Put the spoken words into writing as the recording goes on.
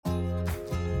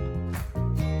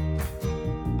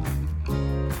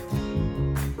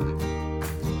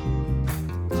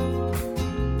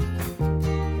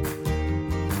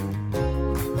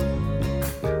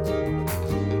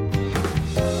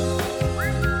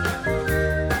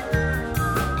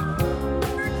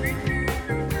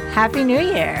Happy New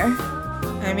Year.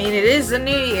 I mean, it is the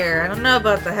new year. I don't know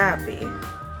about the happy.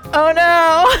 Oh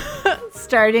no!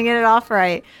 Starting it off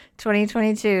right.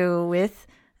 2022 with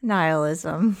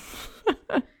nihilism.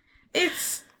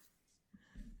 It's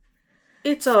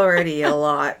already a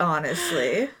lot,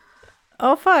 honestly.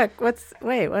 Oh fuck! What's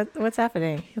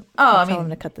happening? I Tell mean, him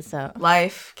to cut this out.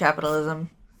 life, capitalism.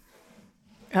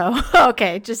 Oh,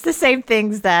 okay. Just the same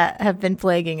things that have been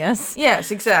plaguing us.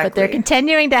 Yes, exactly. But they're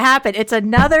continuing to happen. It's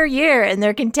another year and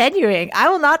they're continuing. I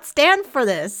will not stand for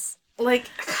this. Like,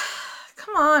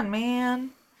 come on,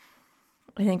 man.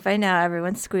 I think by now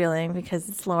everyone's squealing because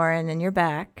it's Lauren and you're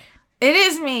back. It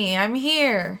is me. I'm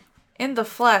here. In the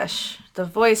flesh. The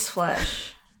voice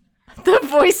flesh. The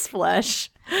voice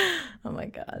flesh. Oh my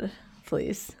god.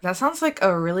 Please. That sounds like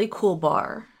a really cool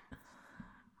bar.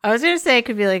 I was going to say it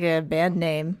could be like a band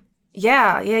name.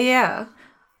 Yeah. Yeah,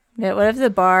 what if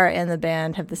the bar and the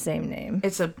band have the same name?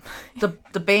 It's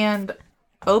the band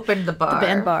opened the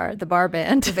bar. The bar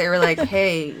band. They were like,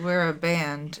 "Hey, we're a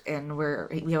band and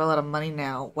we have a lot of money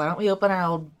now. Why don't we open our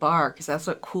old bar? Because that's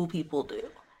what cool people do."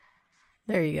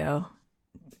 There you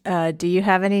go. Do you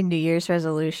have any New Year's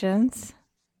resolutions?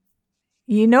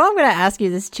 You know I'm going to ask you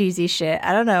this cheesy shit.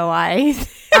 I don't know why.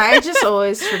 I just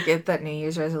always forget that New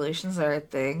Year's resolutions are a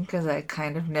thing because I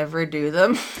kind of never do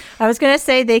them. I was going to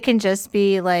say they can just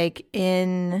be like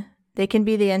they can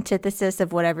be the antithesis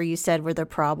of whatever you said were the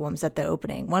problems at the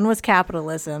opening. One was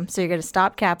capitalism. So you're going to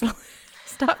stop capitalism.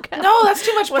 No, that's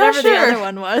too much whatever pressure. The other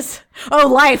one was. Oh,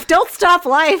 life. Don't stop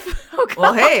life. Oh, God.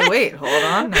 Well, hey, wait, hold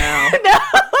on now. No.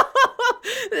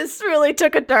 This really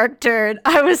took a dark turn.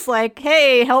 I was like,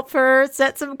 hey, help her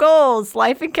set some goals.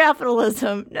 Life and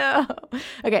capitalism. No.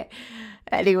 Okay.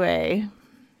 Anyway.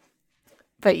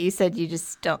 But you said you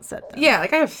just don't set them. Yeah,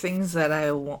 like I have things that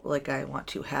I want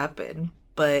to happen,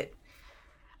 but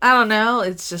I don't know.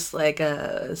 It's just like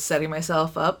setting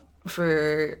myself up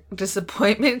for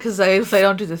disappointment because if I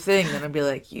don't do the thing, then I'd be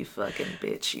like, you fucking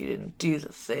bitch, you didn't do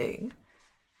the thing.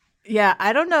 Yeah,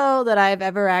 I don't know that I've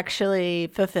ever actually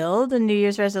fulfilled a New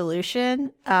Year's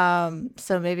resolution.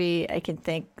 So maybe I can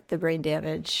thank the brain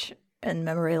damage and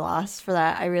memory loss for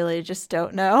that. I really just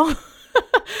don't know.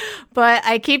 But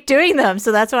I keep doing them,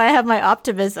 so that's why I have my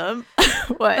optimism.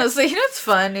 What? No, so you know what's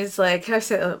fun is like I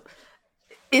said,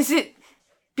 is it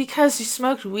because you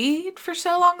smoked weed for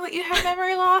so long that you have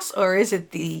memory loss, or is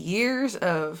it the years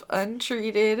of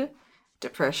untreated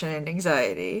depression and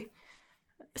anxiety?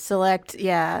 Select,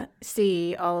 yeah,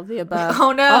 C, all of the above.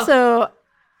 Oh no. Also,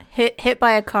 hit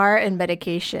by a car and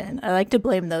medication. I like to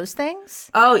blame those things.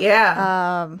 Oh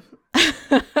yeah.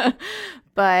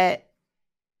 But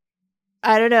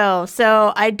I don't know.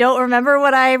 So I don't remember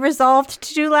what I resolved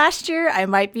to do last year. I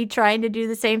might be trying to do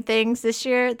the same things this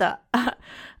year.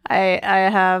 I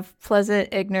have pleasant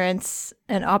ignorance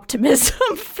and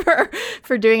optimism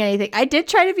for doing anything. I did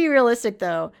try to be realistic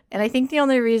though, and I think the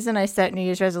only reason I set New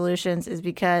Year's resolutions is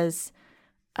because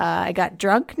I got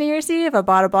drunk New Year's Eve. I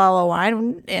bought a bottle of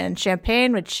wine and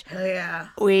champagne, which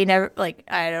we never like.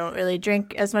 I don't really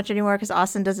drink as much anymore because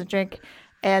Austin doesn't drink,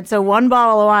 and so one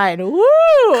bottle of wine. Woo!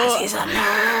 'Cause he's a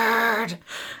nerd.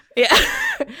 Yeah,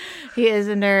 he is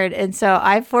a nerd. And so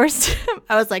I forced him,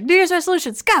 I was like, New Year's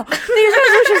resolutions, go! New Year's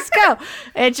resolutions, go!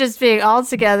 It's just being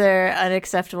altogether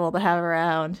unacceptable to have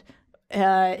around.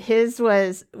 His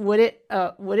was, would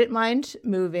it mind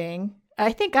moving?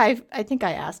 I think I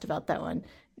asked about that one.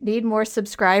 Need more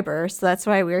subscribers, so that's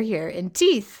why we're here. And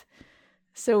teeth.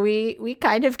 So we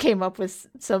kind of came up with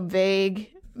some vague,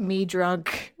 me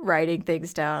drunk, writing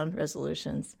things down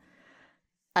resolutions.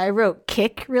 I wrote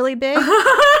kick really big.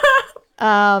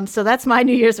 So that's my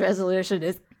New Year's resolution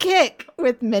is kick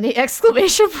with many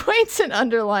exclamation points and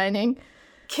underlining.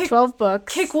 Kick 12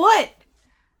 books. Kick what?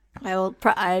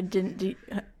 I didn't do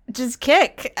just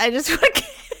kick. I just want to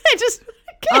kick.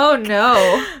 Oh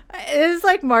no. It is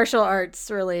like martial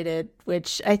arts related,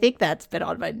 which I think that's been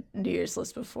on my New Year's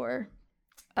list before.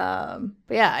 But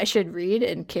yeah, I should read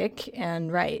and kick and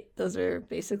write. Those are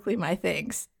basically my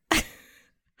things.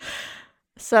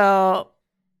 So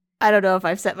I don't know if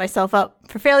I've set myself up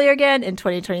for failure again in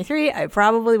 2023. I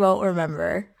probably won't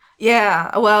remember.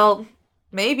 Yeah, well,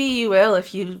 maybe you will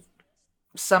if you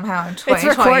somehow in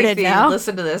 2023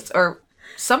 listen to this or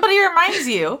somebody reminds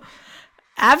you.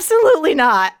 Absolutely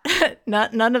not.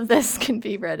 None of this can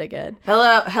be read again.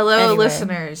 Hello, anyway.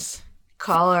 Listeners.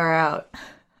 Call her out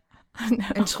in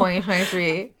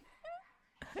 2023.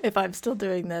 If I'm still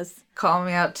doing this. Call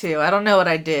me out too. I don't know what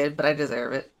I did, but I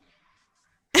deserve it.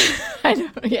 I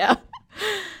know, yeah.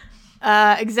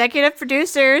 Executive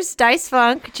producers, Dice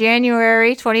Funk,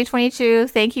 January 2022.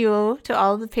 Thank you to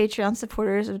all the Patreon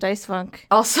supporters of Dice Funk.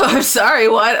 Also, I'm sorry,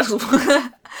 what?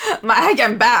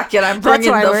 I'm back, and I'm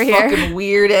bringing the fucking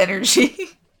weird energy.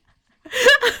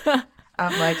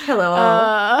 I'm like,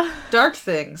 hello, dark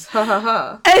things, ha ha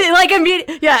ha. And like,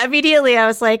 immediately I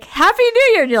was like, Happy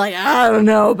New Year, and you're like, I don't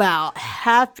know about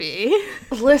happy.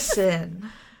 Listen,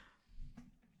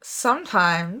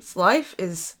 sometimes life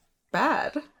is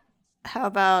bad. How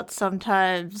about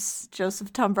sometimes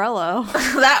Joseph Tombrello?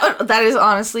 that is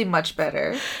honestly much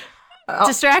better.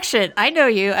 Distraction. I know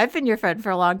you. I've been your friend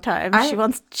for a long time.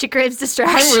 She craves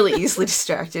distraction. I'm really easily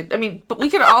distracted. I mean, but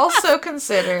we could also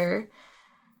consider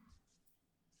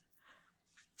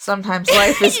sometimes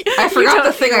life is. I forgot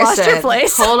the thing I said. Your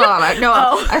place. Hold on.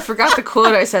 I forgot the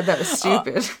quote I said that was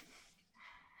stupid.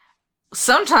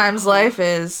 Sometimes life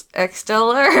is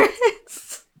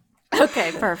extellaris.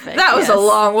 Okay, perfect. That was a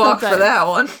long walk for that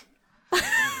one.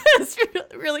 It's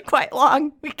really quite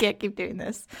long. We can't keep doing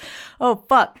this. Oh,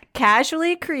 fuck.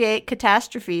 Casually create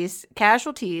casualties,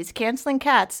 canceling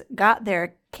cats, got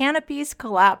their canopies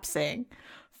collapsing.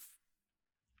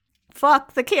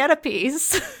 Fuck the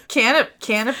canopies.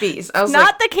 Canopies. I was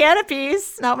not the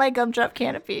canopies. Not my gumdrop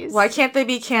canopies. Why can't they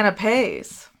be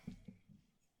canapes?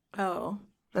 Oh.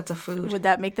 That's a food. Would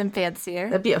that make them fancier?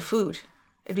 That'd be a food.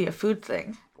 It'd be a food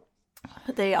thing.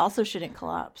 But they also shouldn't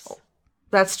collapse.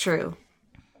 That's true.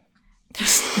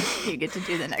 You get to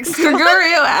do the next one.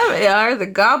 Gregorio Abayar, the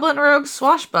goblin rogue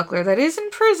swashbuckler that is in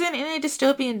prison in a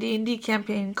dystopian D&D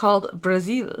campaign called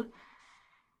Brazil,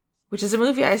 which is a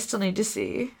movie I still need to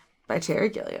see by Terry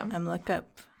Gilliam. I'm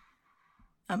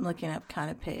looking up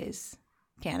canapes.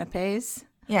 Canapes?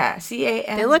 Yeah,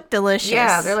 C-A-N. They look delicious.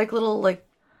 Yeah, they're like little, like,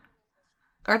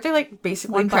 aren't they like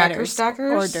basically cracker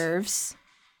stackers? Hors d'oeuvres.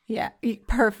 Yeah,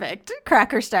 perfect.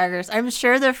 Cracker stackers. I'm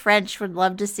sure the French would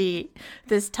love to see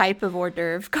this type of hors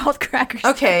d'oeuvre called cracker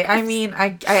stackers. Okay, I mean, I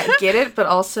get it, but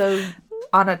also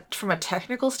from a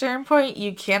technical standpoint,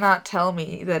 you cannot tell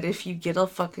me that if you get a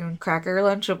fucking cracker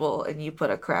Lunchable and you put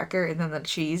a cracker and then the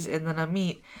cheese and then a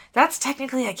meat, that's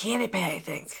technically a canapé, I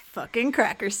think. Fucking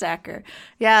cracker stacker.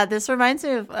 Yeah, this reminds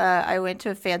me of I went to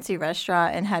a fancy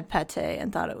restaurant and had pate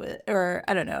and thought it was, or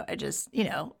I don't know, I just,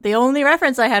 the only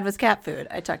reference I had was cat food.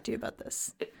 I talked to you about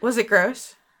this. Was it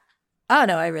gross? Oh,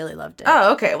 no, I really loved it.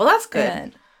 Oh, okay. Well, that's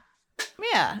good.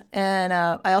 And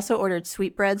I also ordered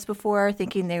sweetbreads before,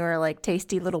 thinking they were like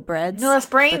tasty little breads. No, that's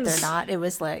brains. But they're not. It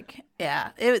was like,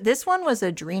 this one was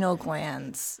adrenal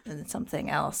glands and something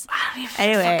else. I don't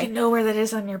even fucking know where that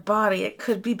is on your body. It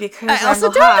could be because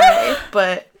I'm high,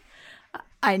 but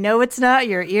I know it's not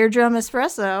your eardrum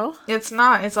espresso. It's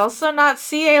not. It's also not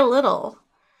C.A. Little.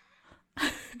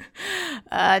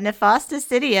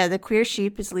 Nephastocydia, the queer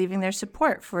sheep, is leaving their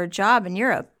support for a job in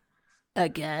Europe.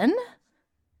 Again?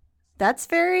 That's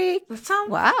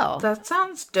wow. That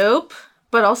sounds dope,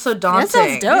 but also daunting. That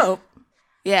sounds dope.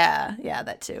 Yeah,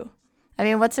 that too. I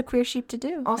mean, what's a queer sheep to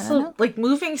do? Also, like,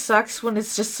 moving sucks when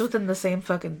it's just within the same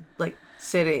fucking, like,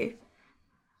 city.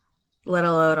 Let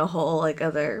alone a whole, like,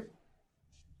 other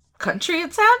country,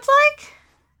 it sounds like.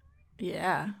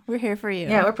 Yeah, we're here for you.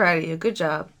 Yeah, we're proud of you. Good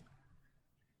job.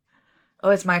 Oh,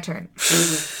 it's my turn.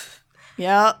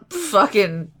 Yep.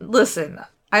 Fucking, listen,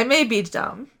 I may be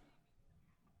dumb.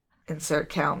 Insert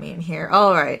cow meme here.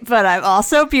 All right. But I'm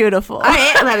also beautiful. I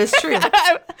am. That is true.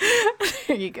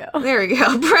 There you go. There we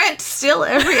go. Brent, still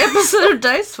every episode of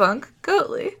Dice Funk.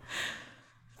 Goatly.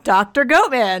 Dr.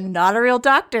 Goatman, not a real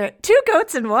doctor. 2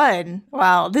 goats in 1.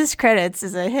 Wow, this credits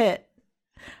is a hit.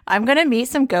 I'm going to meet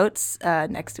some goats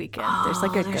next weekend. There's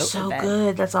like a goat so event.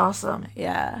 Good. That's awesome.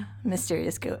 Yeah.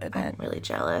 Mysterious goat event. I'm really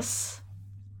jealous.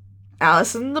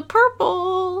 Alice in the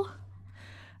Purple.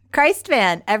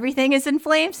 Christman, everything is in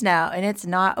flames now, and it's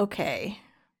not okay.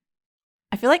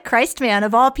 I feel like Christman,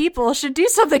 of all people, should do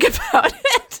something about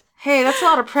it. Hey, that's a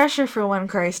lot of pressure for one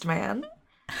Christman.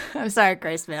 I'm sorry,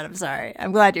 Christman. I'm sorry.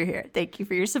 I'm glad you're here. Thank you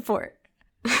for your support.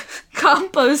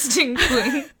 Composting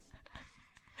queen.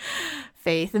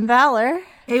 Faith and valor.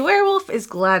 A werewolf is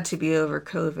glad to be over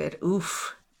COVID.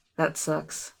 Oof, that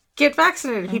sucks. Get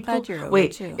vaccinated, people. Glad you're over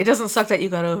Wait, too. It doesn't suck that you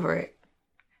got over it.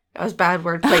 That was bad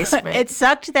word placement. It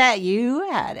sucked that you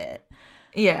had it.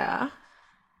 Yeah.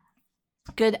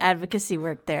 Good advocacy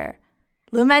work there.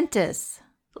 Lumentus.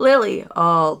 Lily,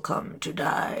 all come to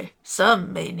die.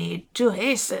 Some may need to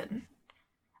hasten.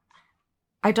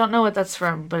 I don't know what that's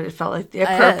from, but it felt like the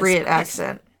appropriate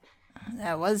accent.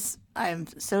 That was, I'm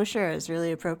so sure it was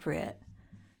really appropriate.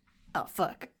 Oh,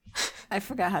 fuck. I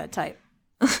forgot how to type.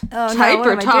 Oh, type no,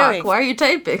 or talk? Why are you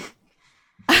typing?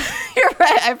 You're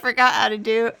right. I forgot how to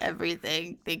do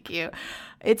everything. Thank you.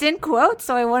 It's in quotes,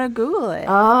 so I want to Google it.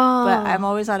 Oh. But I'm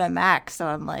always on a Mac, so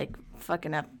I'm like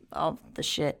fucking up all the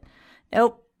shit.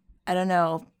 Nope. I don't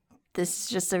know. This is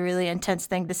just a really intense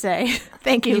thing to say.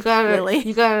 Thank you, You gotta, really.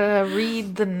 you gotta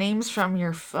read the names from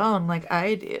your phone like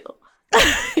I do.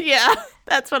 Yeah,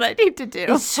 that's what I need to do.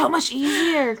 It's so much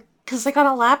easier. Because, like, on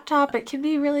a laptop, it can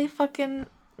be really fucking...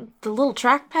 The little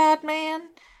trackpad, man.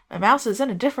 My mouse is in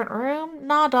a different room.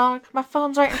 Nah, dog. My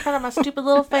phone's right in front of my stupid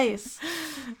little face.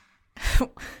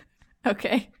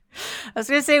 Okay. I was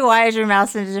gonna say, why is your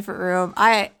mouse in a different room?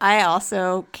 I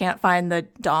also can't find the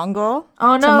dongle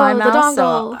Oh, to no, my the mouse, so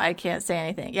dongle. I can't say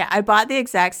anything. Yeah, I bought the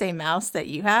exact same mouse that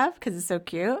you have because it's so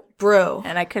cute, Bro.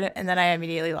 and I couldn't. And then I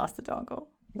immediately lost the dongle.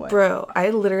 What? Bro, I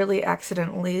literally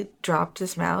accidentally dropped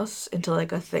this mouse into,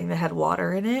 like, a thing that had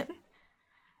water in it.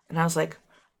 And I was like,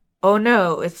 oh,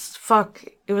 no, it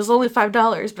was only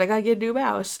 $5, but I gotta get a new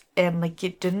mouse. And, like,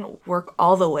 it didn't work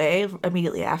all the way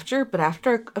immediately after, but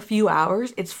after a few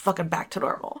hours, it's fucking back to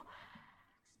normal.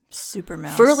 Super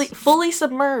mouse. Fully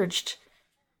submerged.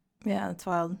 Yeah, that's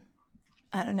wild.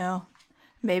 I don't know.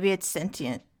 Maybe it's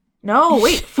sentient. No,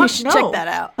 wait, You fuck should no. check that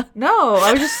out. No,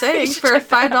 I was just saying, for a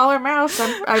 $5 mouse,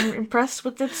 I'm impressed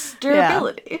with its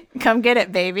durability. Come get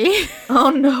it, baby. Oh,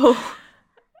 no.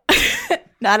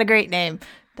 Not a great name. ...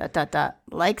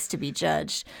 Likes to be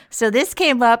judged. So this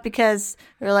came up because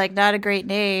we were like, not a great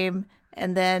name.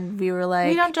 And then we were like,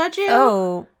 We don't judge you?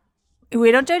 oh,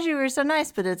 we don't judge you. We're so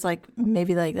nice. But it's like,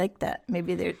 maybe like that.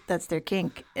 Maybe that's their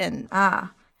kink. And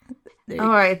Ah. All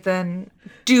right, then.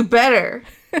 Do better.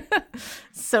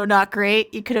 so not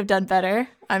great. You could have done better.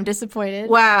 I'm disappointed.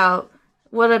 Wow.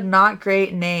 What a not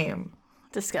great name.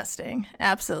 Disgusting.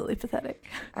 Absolutely pathetic.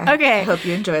 I Okay. hope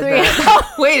you enjoyed 3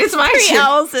 that. Wait, it's my 3 turn.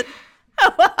 owls and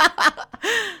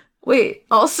Wait,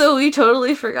 also, we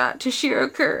totally forgot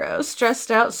Toshiro Kuro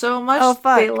stressed out so much Oh,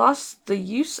 fuck. they lost the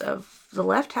use of the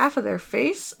left half of their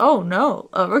face. Oh, no.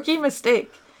 A rookie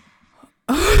mistake.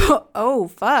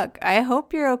 oh, fuck. I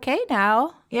hope you're okay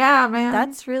now. Yeah, man.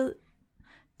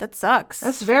 That sucks.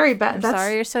 That's very bad. I'm That's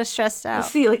sorry you're so stressed out.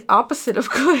 That's the, like, opposite of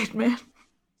good, man.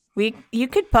 You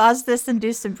could pause this and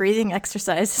do some breathing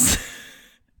exercises.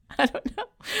 I don't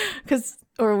know.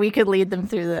 Or we could lead them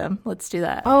through them. Let's do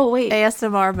that. Oh, wait.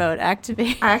 ASMR mode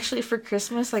activate. I actually, for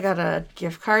Christmas, I got a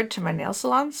gift card to my nail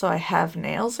salon, so I have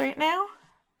nails right now.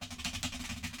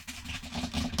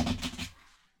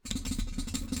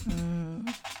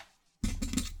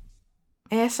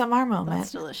 ASMR moment.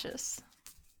 That's delicious.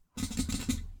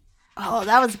 Oh,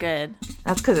 that was good.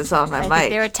 That's because it's on my I mic. think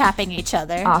they were tapping each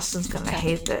other. Austin's gonna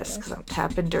hate this because I'm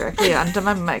tapping directly onto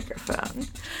my microphone.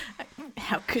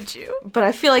 How could you? But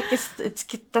I feel like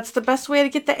that's the best way to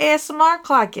get the ASMR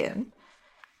clock in.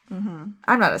 Mm-hmm.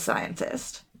 I'm not a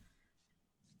scientist.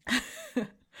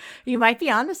 You might be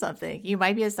onto something. You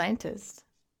might be a scientist.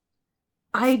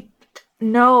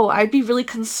 No, I'd be really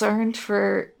concerned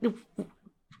for,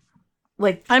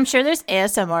 like, I'm sure there's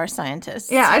ASMR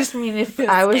scientists. yeah, I just mean if It's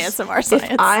I was ASMR science.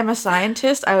 if I'm a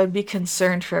scientist, I would be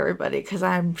concerned for everybody because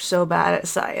I'm so bad at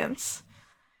science.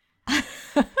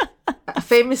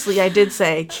 Famously, I did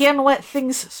say, "Can wet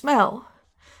things smell?"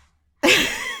 True.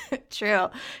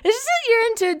 It's just that you're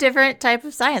into a different type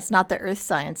of science, not the earth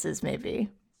sciences, maybe.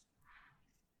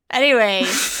 Anyway,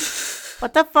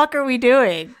 what the fuck are we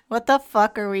doing?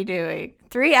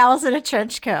 3 owls in a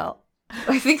trench coat.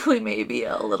 I think we may be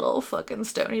a little fucking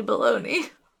stony baloney.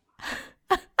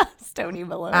 Stony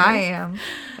baloney. I am.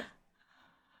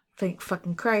 Thank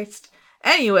fucking Christ.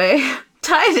 Anyway,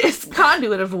 Titus,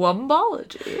 conduit of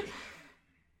wombology.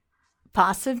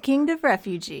 Possum King of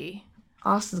Refugee.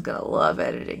 Austin's gonna love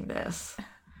editing this.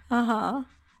 Uh-huh.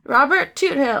 Robert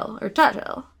Tuthill, or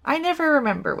Tuthill. I never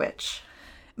remember which.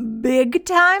 Big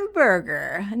Time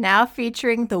Burger, now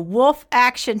featuring the wolf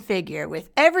action figure with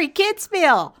every kid's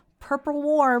meal. Purple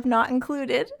warm not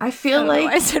included. I feel I don't know like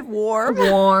why I said warm.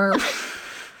 warm.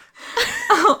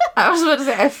 Oh, I was about to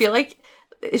say, I feel like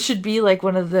it should be like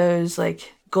one of those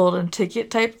like golden ticket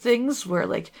type things where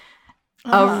like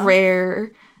a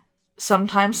rare,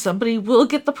 sometimes somebody will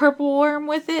get the purple worm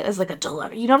with it as like a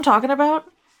dilemma. You know what I'm talking about?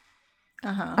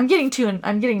 Uh-huh. I'm getting too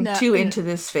into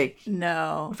this fake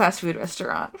No. fast food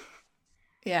restaurant.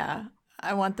 Yeah.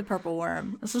 I want the purple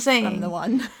worm. That's what I'm saying. I'm the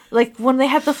one. Like when they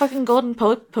had the fucking golden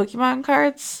Pokemon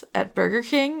cards at Burger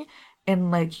King,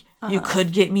 and like you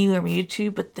could get Mew or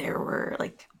Mewtwo, but there were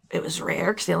like it was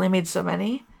rare because they only made so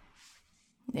many.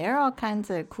 There are all kinds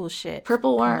of cool shit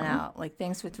Purple coming worm. out, like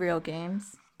things with real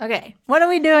games. Okay, what are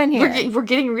we doing here? We're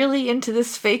getting really into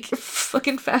this fake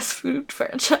fucking fast food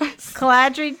franchise.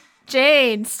 Caladri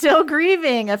Jane still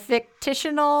grieving a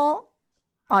fictional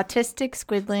autistic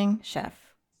squidling chef.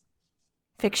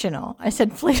 fictional. I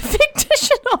said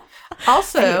fictional. I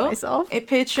Also, hate myself. a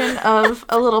patron of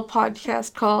a little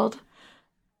podcast called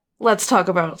Let's Talk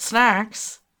About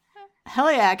Snacks.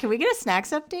 Hell yeah. Can we get a snacks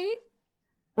update?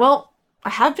 Well, I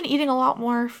have been eating a lot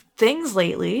more things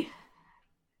lately.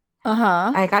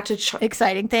 Uh-huh. I got to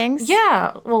Exciting things?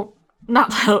 Yeah, well,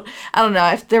 not I don't know.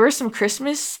 If there were some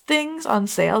Christmas things on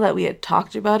sale that we had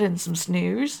talked about in some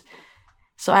snooze.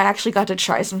 So I actually got to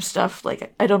try some stuff.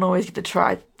 Like, I don't always get to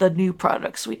try the new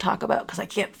products we talk about because I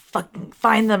can't fucking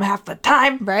find them half the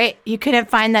time. Right? You couldn't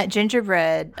find that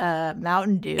gingerbread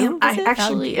Mountain Dew. I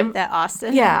actually am that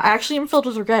Austin. Yeah, I actually am filled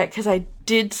with regret because I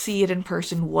did see it in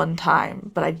person one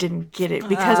time, but I didn't get it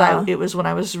because it was when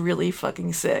I was really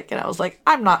fucking sick, and I was like,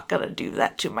 I'm not gonna do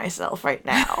that to myself right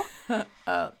now.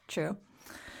 Oh, true.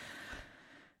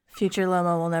 Future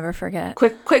Lomo will never forget.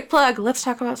 Quick plug. Let's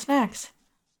talk about snacks.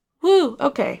 Woo.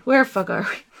 Okay, where fuck are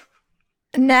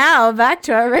we? Now back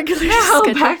to our regular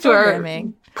scheduled back to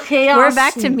programming. our chaos. We're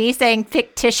back to me saying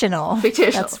fictional.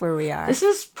 Fictional. That's where we are. This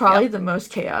is probably the most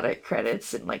chaotic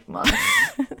credits in like months.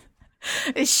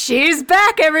 She's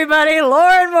back, everybody.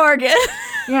 Lauren Morgan.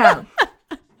 Yeah.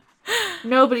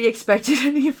 Nobody expected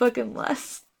any fucking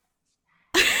less.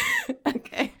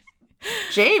 Okay.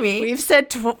 Jamie. We've said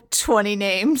 20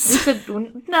 names. We said,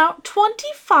 now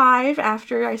 25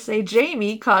 after I say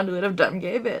Jamie, conduit of dumb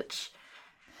gay bitch.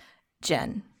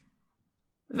 Jen.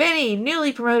 Vinny,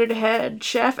 newly promoted head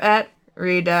chef at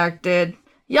Redacted.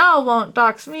 Y'all won't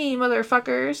dox me,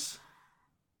 motherfuckers.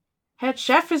 Head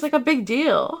chef is like a big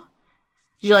deal.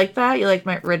 Did you like that? You like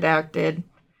my Redacted?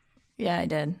 Yeah, I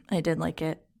did. I did like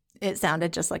it. It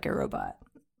sounded just like a robot.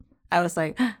 I was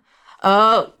like,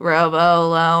 oh,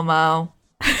 Robo-Lomo.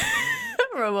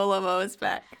 Robo-Lomo is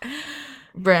back.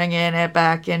 Bringing it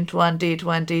back in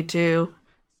 2022.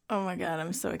 Oh my god,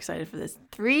 I'm so excited for this.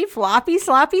 3 floppy,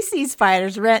 sloppy sea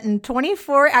spiders renting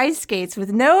 24 ice skates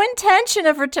with no intention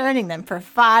of returning them for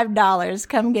 $5.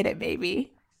 Come get it,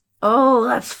 baby. Oh,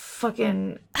 that's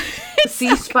fucking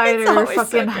sea spider,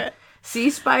 fucking sea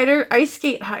spider ice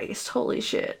skate heist. Holy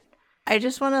shit. I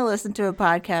just want to listen to a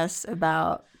podcast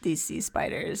about these sea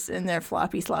spiders and their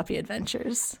floppy, sloppy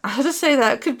adventures. I have to say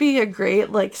that could be a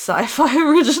great like sci-fi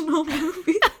original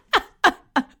movie.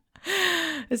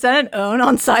 Is that an own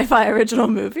on sci-fi original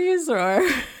movies, or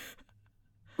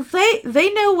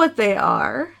they know what they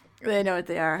are? They know what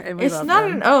they are, and we it's love not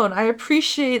them. an own. I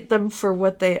appreciate them for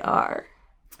what they are.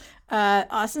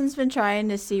 Austin's been trying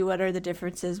to see what are the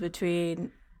differences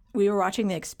between. We were watching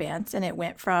The Expanse, and it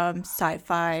went from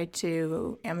sci-fi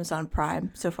to Amazon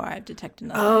Prime. So far, I've detected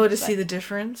nothing. Oh, to see the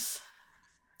difference?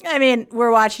 I mean,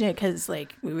 we're watching it because,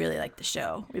 like, we really like the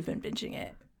show. We've been binging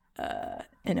it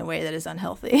in a way that is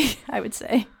unhealthy, I would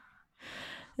say.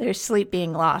 There's sleep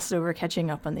being lost over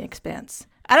catching up on The Expanse.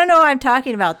 I don't know why I'm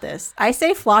talking about this. I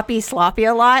say floppy, sloppy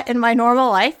a lot in my normal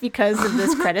life because of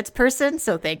this credits person,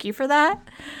 so thank you for that.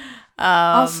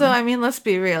 Also, I mean, let's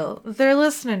be real. They're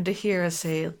listening to hear us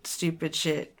say stupid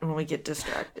shit when we get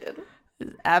distracted.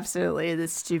 Absolutely. The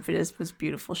stupidest, most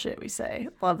beautiful shit we say.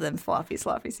 Love them floppy,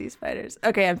 sloppy sea spiders.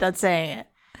 Okay, I'm done saying it.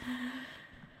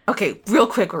 Okay, real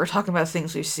quick, we're talking about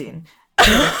things we've seen.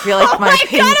 I feel like my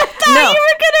opinion. God, I thought you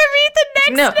were gonna read the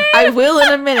next name. I will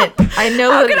in a minute. I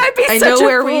know. How can I be such know a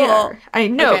where we fool? are. I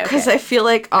know because Okay. I feel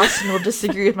like Austin will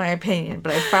disagree with my opinion.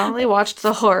 But I finally watched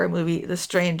the horror movie The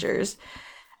Strangers,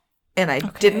 and I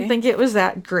didn't think it was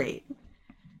that great.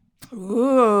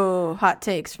 Ooh, hot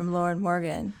takes from Lauren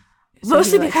Morgan. So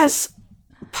Mostly he likes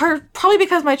because, probably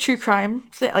because my true crime.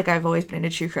 Like I've always been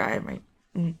into true crime.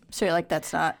 So you're like,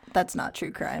 that's not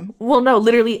true crime. Well, no,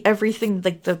 literally everything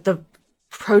like the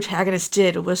protagonist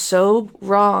did was so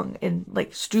wrong and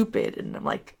like stupid, and I'm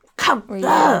like,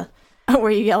 Were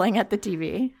you yelling at the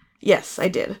TV? Yes, I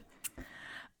did.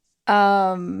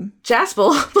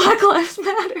 Jaspel, Black Lives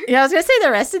Matter. Yeah, I was gonna say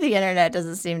the rest of the internet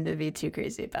doesn't seem to be too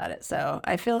crazy about it. So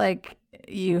I feel like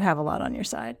you have a lot on your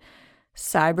side.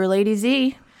 Cyber Lady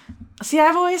Z. See,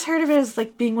 I've always heard of it as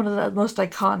like being one of the most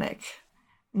iconic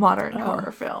modern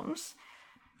horror films.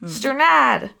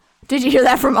 Sternad. Did you hear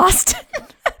that from Austin?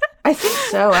 I think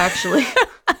so, actually.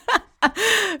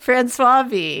 Francois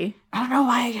V. I don't know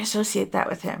why I associate that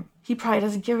with him. He probably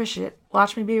doesn't give a shit.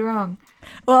 Watch me be wrong.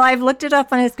 Well, I've looked it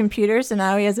up on his computer, so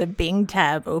now he has a Bing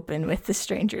tab open with the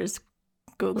strangers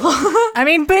Google. I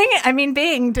mean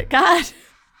Bing. God.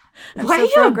 I'm Why so do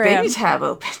you have a programmed. Bing tab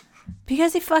open?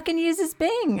 Because he fucking uses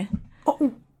Bing.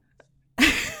 Oh,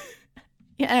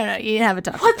 Yeah, I don't know. You didn't have a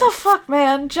talk. what the fuck,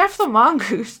 man? Jeff the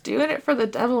Mongoose doing it for the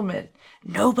devilment.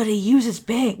 Nobody uses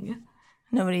Bing.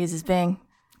 Nobody uses Bing.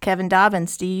 Kevin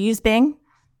Dobbins, do you use Bing?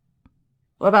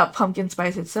 What about Pumpkin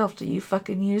Spice itself? Do you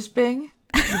fucking use Bing?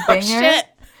 You Binger? Shit.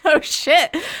 Oh,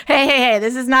 shit. Hey,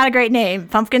 this is not a great name.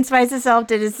 Pumpkin Spice itself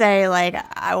didn't say, like,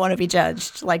 I want to be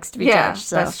judged, likes to be judged.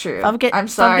 So that's true. I'm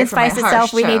sorry Pumpkin for my Spice itself,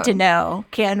 harsh we need to tone. know.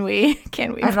 Can we?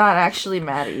 I'm not actually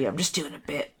mad at you. I'm just doing a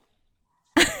bit.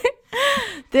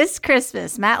 This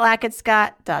Christmas, Matt Lackett's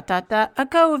got ... a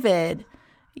COVID.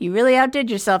 You really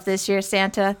outdid yourself this year,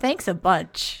 Santa. Thanks a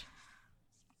bunch.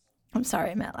 I'm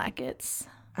sorry, Matt Lackett's.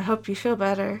 I hope you feel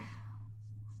better.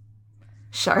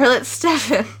 Charlotte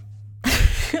Steffen.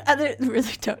 I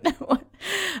really don't know what.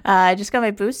 I just got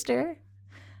my booster.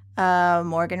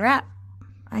 Morgan Rapp.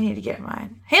 I need to get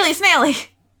mine. Haley Snaily.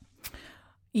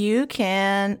 You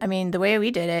can, I mean, the way we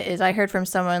did it is I heard from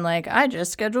someone like, I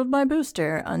just scheduled my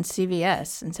booster on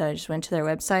CVS. And so I just went to their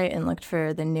website and looked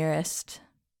for the nearest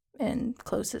and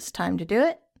closest time to do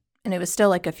it. And it was still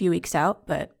like a few weeks out,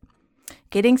 but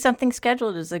getting something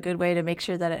scheduled is a good way to make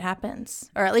sure that it happens,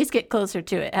 or at least get closer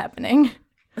to it happening.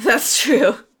 That's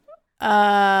true.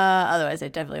 Otherwise, I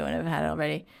definitely wouldn't have had it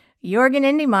already. Jorgen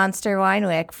Indie Monster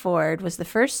Winewick Ford was the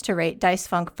first to rate Dice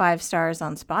Funk 5 stars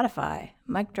on Spotify.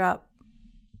 Mic drop.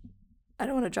 I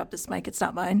don't want to drop this mic. It's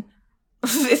not mine.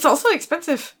 It's also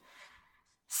expensive.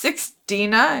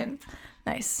 $69.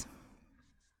 Nice.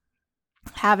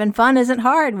 Having fun isn't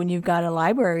hard when you've got a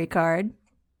library card.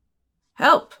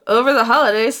 Help. Over the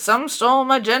holidays, some stole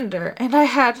my gender, and I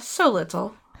had so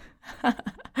little.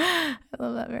 I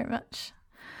love that very much.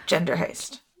 Gender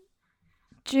heist.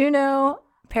 Juno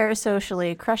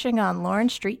parasocially crushing on Lauren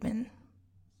Streetman.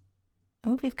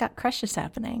 Oh, we've got crushes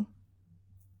happening.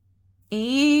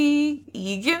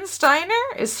 Egan Steiner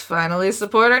is finally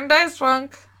supporting Dice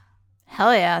Funk.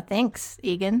 Hell yeah, thanks,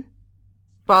 Egan.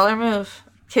 Baller move.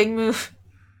 King move.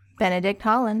 Benedict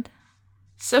Holland.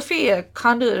 Sophia,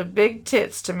 conduit of big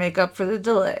tits to make up for the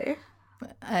delay.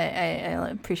 I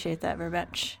appreciate that very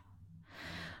much.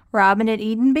 Robin at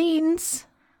Eden Beans.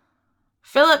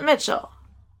 Philip Mitchell.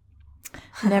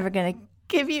 Never gonna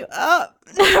give you up.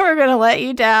 Never gonna let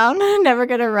you down. Never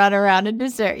gonna run around and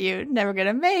desert you. Never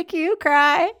gonna make you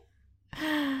cry.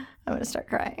 I'm gonna start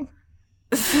crying.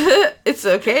 It's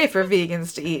okay for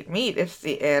vegans to eat meat if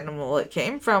the animal it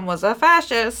came from was a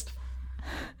fascist.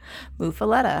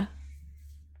 Muffaletta.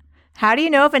 How do you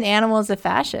know if an animal is a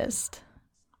fascist?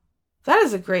 That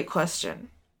is a great question.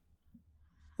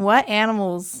 What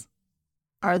animals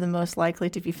are the most likely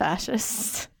to be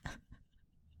fascists?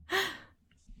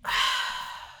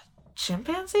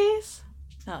 Chimpanzees?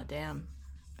 Oh, damn.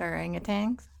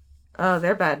 Orangutans? Oh,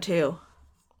 they're bad too.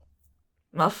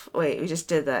 Wait, we just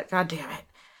did that. God damn it.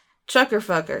 Trucker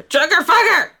fucker. Trucker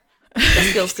fucker!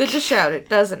 It feels good to shout it,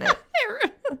 doesn't it?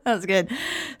 That was good.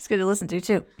 It's good to listen to,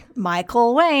 too.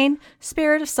 Michael Wayne,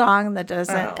 spirit of song that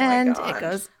doesn't end. God. It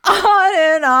goes on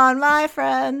and on, my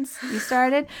friends. You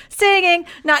started singing,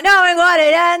 not knowing what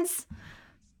it ends.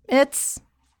 It's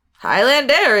Highland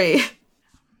Dairy.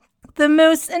 the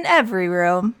moose in every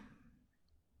room.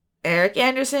 Eric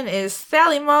Anderson is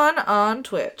Thalymon on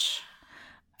Twitch.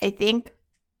 I think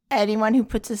anyone who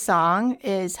puts a song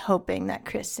is hoping that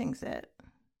Chris sings it.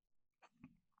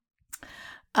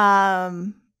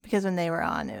 Because when they were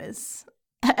on, it was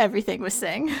everything was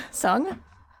sung.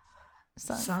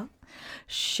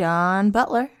 Sean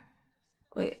Butler.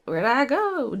 Wait, where'd I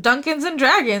go? Dungeons and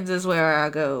Dragons is where I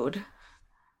goed.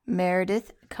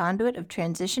 Meredith, conduit of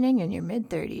transitioning in your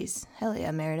mid-30s. Hell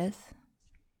yeah, Meredith.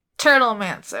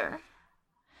 Turtlemancer.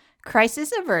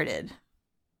 Crisis averted.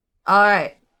 All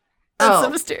right. That's so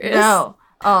mysterious. No.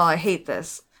 Oh, I hate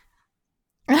this.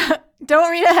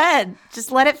 Don't read ahead.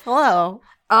 Just let it flow.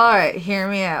 All right, hear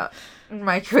me out.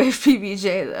 Microwave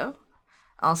PBJ, though.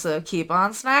 Also, keep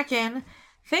on snacking.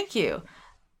 Thank you.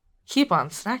 Keep on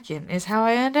snacking is how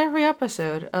I end every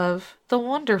episode of the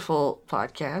wonderful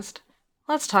podcast.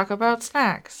 Let's talk about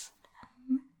snacks.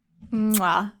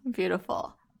 Mwah,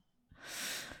 beautiful.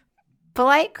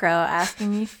 Polite Crow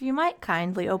asking if you might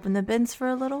kindly open the bins for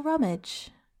a little rummage.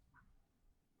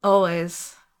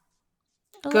 Always.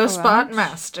 Go spot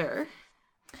master.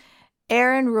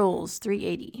 Aaron Rules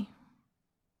 380.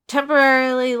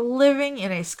 Temporarily living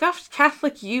in a scuffed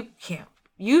Catholic youth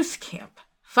camp.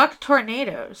 Fuck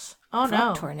tornadoes. Oh Fuck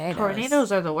no. tornadoes.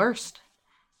 Tornadoes are the worst.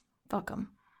 Fuck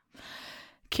them.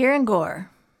 Kieran Gore.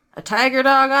 A tiger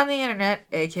dog on the internet,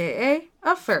 aka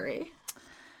a furry.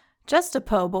 Just a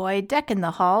po' boy decking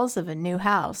the halls of a new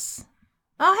house.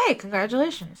 Oh hey,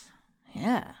 congratulations.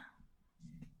 Yeah.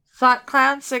 Thought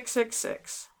Clown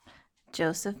 666.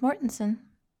 Joseph Mortensen.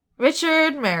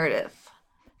 Richard Meredith.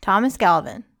 Thomas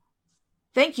Galvin.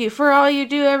 Thank you for all you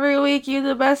do every week. You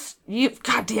the best.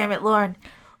 God damn it, Lauren.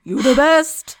 You the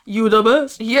best. You the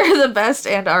best. You're the best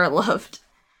and are loved.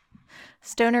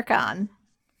 Stoner Khan.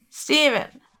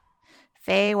 Steven.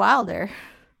 Faye Wilder.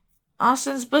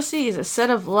 Austin's pussy is a set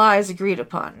of lies agreed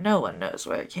upon. No one knows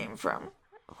where it came from.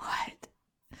 What?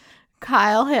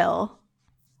 Kyle Hill.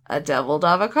 A deviled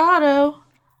avocado.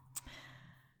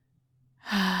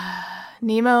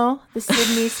 Nemo, the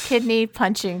Sydney's kidney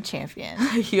punching champion.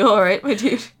 You alright, my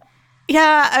dude?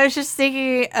 Yeah, I was just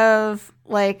thinking of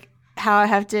like how I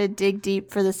have to dig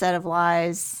deep for the set of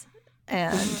lies,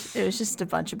 and it was just a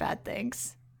bunch of bad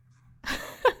things.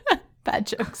 Bad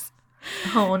jokes.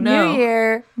 Oh no. New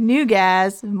year, new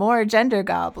gas, more gender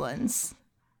goblins.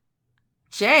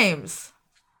 James.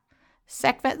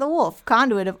 Sekhmet the Wolf,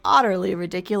 conduit of utterly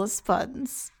ridiculous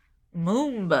puns.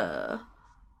 Moomba.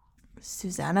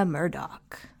 Susanna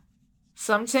Murdoch.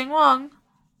 Something Wong.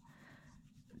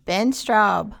 Ben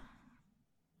Straub.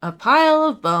 A pile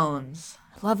of bones.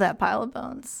 Love that pile of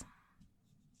bones.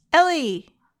 Ellie.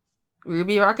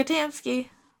 Ruby Rockatansky.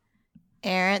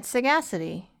 Errant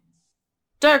Sagacity.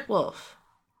 Dark Wolf.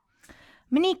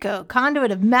 Miniko, conduit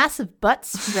of massive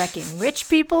butts wrecking rich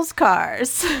people's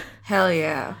cars. Hell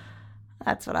yeah.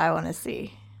 That's what I want to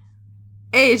see.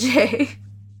 AJ.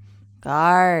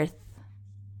 Garth.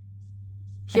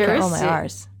 I can't roll my Heuristic.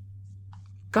 R's.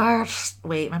 Garth.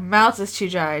 Wait, my mouth is too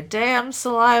dry. Damn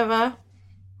saliva.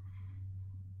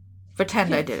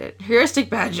 Pretend I did it. Heuristic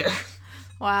Badger.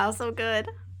 Wow, so good.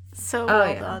 So Oh, well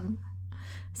yeah. done.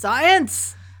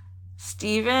 Science.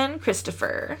 Stephen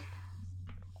Christopher.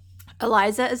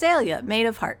 Eliza Azalea, maid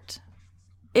of heart.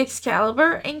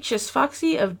 Excalibur, anxious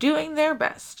foxy of doing their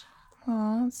best.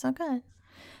 Oh, so good.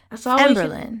 That's all we can.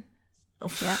 Emberlyn.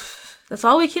 Yeah. That's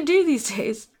all we can do these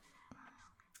days.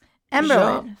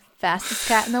 Emberlyn, fastest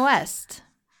cat in the West.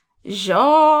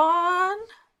 Jean.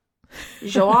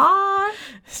 It's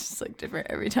just like different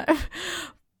every time.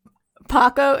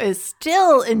 Paco is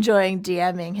still enjoying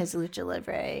DMing his Lucha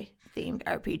Libre themed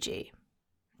RPG.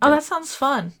 Oh, that sounds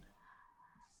fun.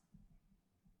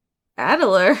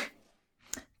 Adler.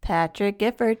 Patrick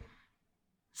Gifford.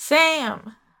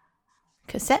 Sam.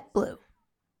 Cassette Blue.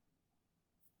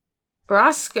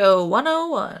 Roscoe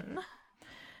 101.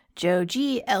 Joe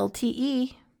G.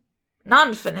 LTE.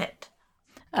 Nonfinite.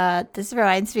 This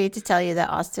reminds me to tell you that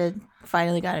Austin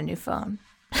finally got a new phone.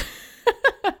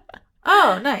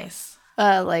 Oh, nice.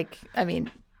 2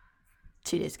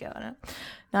 days ago. I don't know.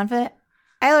 Nonfinite.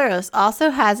 Aileros also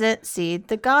hasn't seen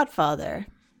The Godfather.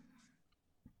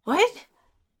 What?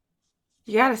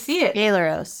 You gotta see it.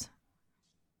 Aileros.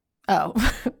 Oh,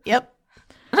 yep.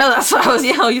 No, that's what I was.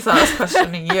 Yeah, you thought I was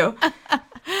questioning you.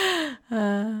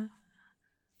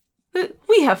 But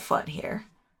we have fun here.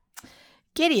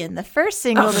 Gideon, the first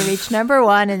single to reach number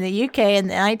 1 in the UK in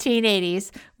the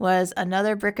 1980s, was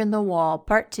Another Brick in the Wall,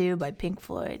 Part 2 by Pink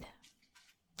Floyd.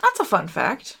 That's a fun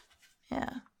fact. Yeah.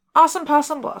 Awesome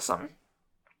Possum Blossom.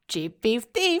 Cheap beef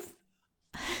thief.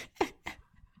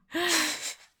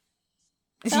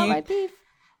 Not my beef.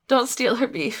 Don't steal her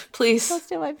beef, please. Don't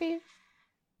steal my beef.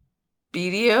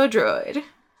 BDO Droid.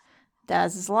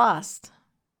 Daz is lost.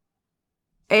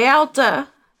 Alta.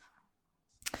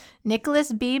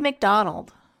 Nicholas B.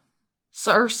 McDonald.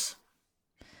 Circe.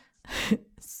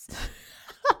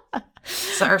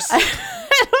 Circe. I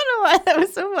don't know why that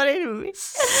was so funny to me.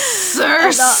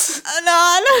 Circe.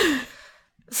 Anon.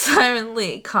 Simon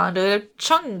Lee, conduit of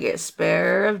Chungus,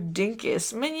 bearer of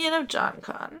Dinkus, minion of John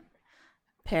Con.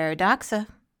 Paradoxa.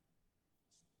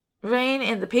 Rain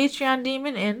and the Patreon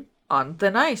demon in On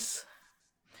Thin Ice.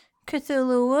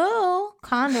 Cthulhu,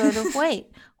 conduit of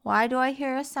Wait. Why do I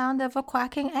hear a sound of a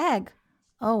quacking egg?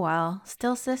 Oh wow,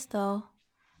 still sis though.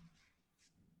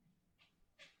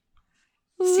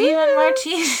 Stephen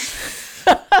Martinez.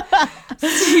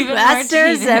 Stephen Master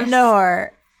Martinez.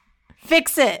 Zemnor.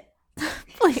 Fix it.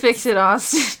 Please. Fix it,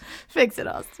 Austin. Fix it,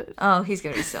 Austin. Oh, he's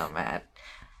gonna be so mad.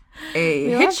 A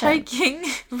We love that. hitchhiking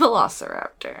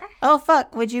velociraptor. Oh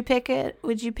fuck, would you pick it?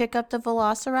 Would you pick up the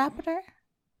Velociraptor?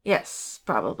 Yes,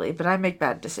 probably, but I make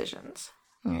bad decisions.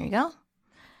 There you go.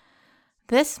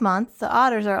 This month, the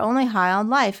otters are only high on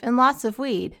life and lots of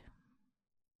weed.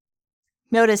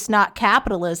 Notice not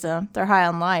capitalism. They're high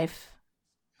on life.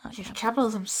 Not Yeah, cap-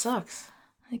 capitalism sucks.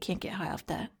 I can't get high off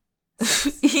that.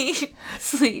 Eat,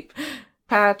 sleep,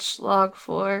 patch, log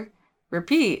 4,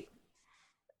 repeat.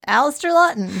 Alistair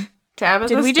Lutton.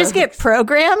 Tabitha Did we just get Stokes.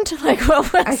 programmed? Like,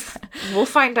 what was We'll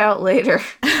find out later.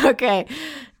 Okay.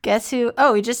 Guess who?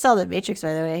 Oh, we just saw The Matrix,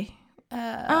 by the way.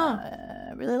 Oh.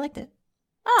 I really liked it.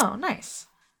 Oh, nice.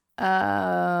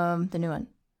 The new one.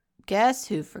 Guess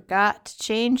who forgot to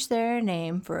change their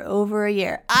name for over a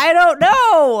year? I don't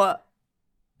know.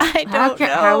 I don't know.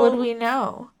 How would we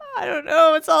know? I don't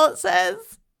know. It's all it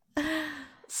says.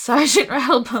 Sergeant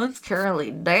Rattlebones currently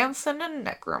dancing and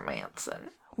necromancing.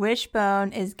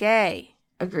 Wishbone is gay.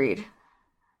 Agreed.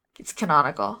 It's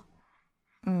canonical.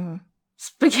 Mm.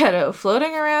 Spaghetto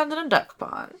floating around in a duck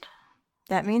pond.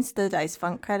 That means the Dice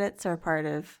Funk credits are part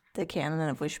of the canon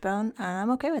of Wishbone.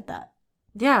 I'm okay with that.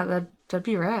 Yeah, that'd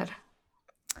be rad.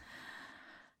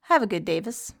 Have a good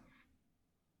Davis.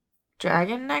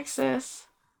 Dragon Nexus.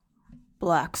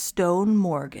 Blackstone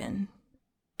Morgan.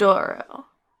 Doro.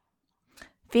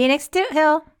 Phoenix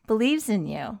Toothill believes in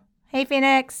you. Hey,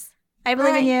 Phoenix. I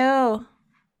believe in you.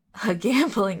 A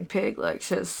gambling pig likes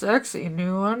his sexy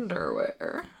new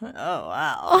underwear. Oh,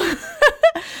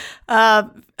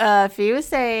 wow. Fee was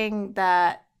saying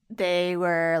that they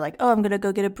were like, oh, I'm going to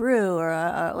go get a brew.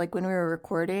 Or like when we were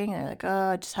recording, they're like, oh,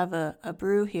 I just have a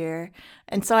brew here.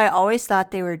 And so I always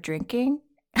thought they were drinking.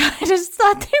 I just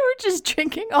thought they were just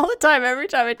drinking all the time, every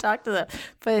time I talked to them.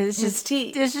 But it's just tea.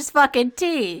 It's just fucking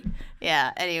tea.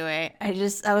 Yeah, anyway, I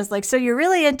was like, so you're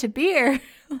really into beer?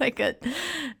 Like a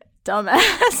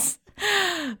dumbass.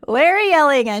 Larry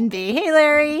yelling NB. Hey,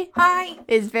 Larry. Hi.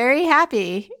 Is very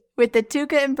happy with the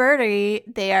Tuca and Birdie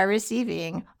they are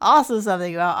receiving. Also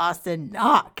something about Austin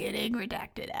not getting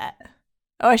redacted at.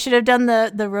 Oh, I should have done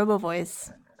the Robo voice.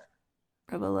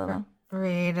 Robo Lobo.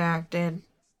 Redacted.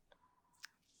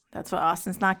 That's what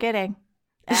Austin's not getting.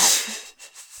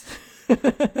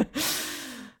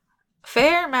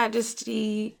 Fair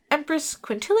Majesty Empress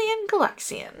Quintilian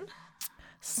Galaxian.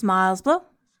 Smiles Blow.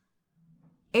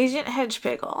 Agent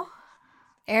Hedgepiggle.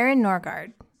 Aaron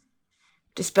Norgard.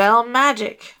 Dispel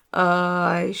Magic.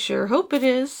 I sure hope it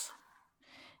is.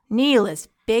 Neelis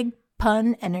Big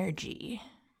Pun Energy.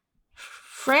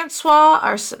 Francois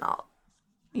Arsenal.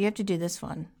 You have to do this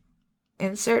one.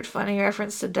 Insert funny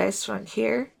reference to Dice Funk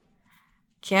here.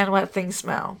 Can wet things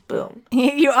smell? Boom.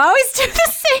 You always do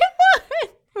the same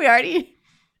one. We already...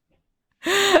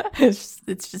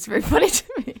 It's just very funny to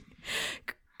me.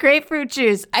 Grapefruit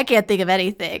juice. I can't think of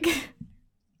anything.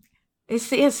 It's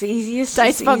the easiest.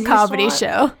 Dice Funk comedy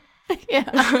show.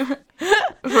 Yeah.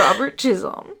 Robert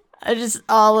Chisholm. Just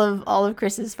all of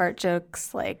Chris's fart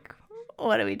jokes. Like,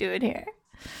 what are we doing here?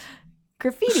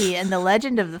 Graffiti and the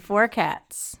Legend of the Four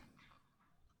Cats.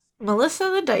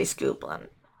 Melissa the Dice Goblin.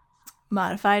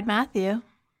 Modified Matthew.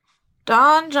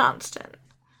 Don Johnston.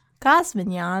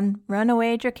 Cosmignon,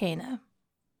 Runaway Dracana.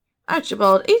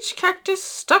 Archibald H. Cactus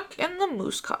stuck in the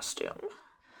moose costume.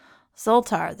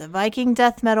 Zoltar, the Viking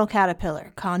death metal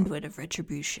caterpillar, conduit of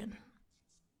retribution.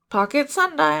 Pocket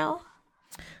Sundial.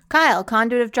 Kyle,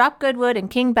 conduit of Drop Goodwood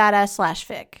and King Badass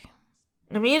Fic.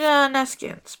 Namita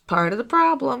Neskins, part of the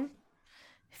problem.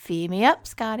 Fee me up,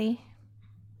 Scotty.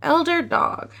 Elder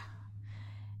Dog.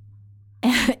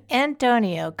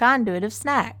 Antonio, conduit of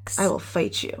snacks. I will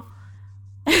fight you.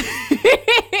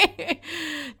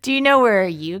 Do you know where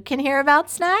you can hear about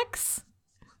snacks?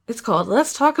 It's called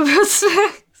Let's Talk About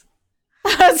Snacks.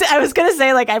 I was going to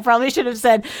say, like, I probably should have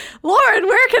said, Lauren,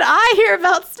 where can I hear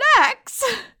about snacks?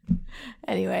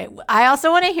 Anyway, I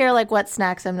also want to hear, like, what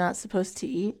snacks I'm not supposed to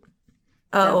eat.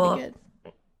 Oh, well, I'm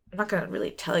not going to really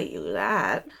tell you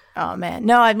that. Oh, man.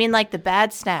 No, I mean, like, the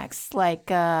bad snacks. Like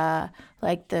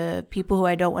the people who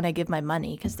I don't want to give my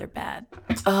money because they're bad.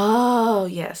 Oh,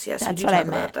 yes. That's what I meant.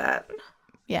 About that.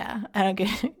 Yeah, I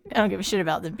don't give a shit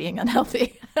about them being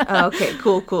unhealthy. Okay,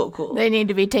 cool. They need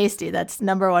to be tasty. That's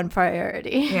number one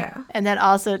priority. Yeah. And then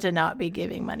also to not be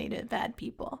giving money to bad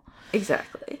people.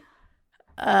 Exactly.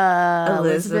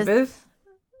 Elizabeth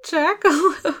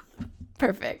Jackalope.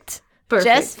 Perfect.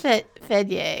 Jess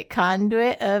Fedye,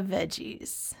 conduit of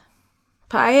veggies.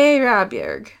 Paye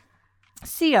Rabjerg.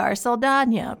 C.R.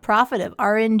 Saldana, prophet of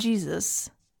R.N. Jesus.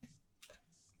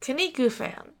 Kaniku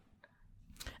fan.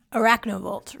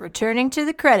 Arachnovolt, returning to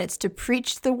the credits to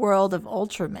preach the world of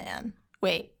Ultraman.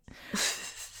 Wait.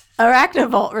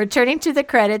 Arachnovolt, returning to the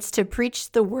credits to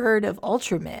preach the word of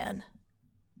Ultraman.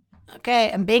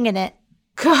 Okay, I'm binging it.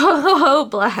 Go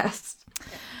blast.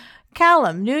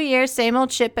 Callum, New Year, same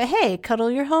old shit, but hey,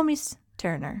 cuddle your homies,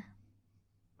 Turner.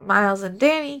 Miles and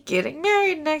Danny getting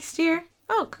married next year.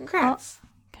 Oh, congrats. Oh,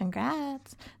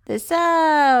 congrats. This,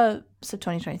 so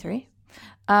 2023.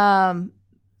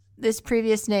 This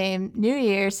previous name, New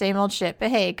Year, same old shit, but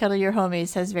hey, cuddle your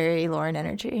homies has very Lauren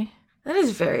energy. That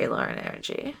is very Lauren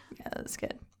energy. Yeah, that's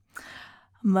good.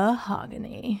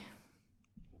 Mahogany.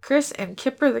 Chris and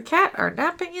Kipper the cat are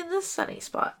napping in the sunny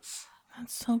spots.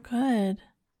 That's so good.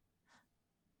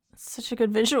 It's such a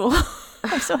good visual.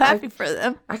 I'm so happy for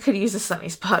them. I could use a sunny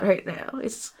spot right now.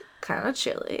 It's kind of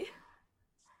chilly.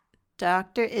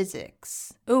 Dr.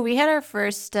 Isix. Oh, we had our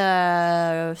first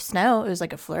snow. It was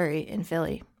like a flurry in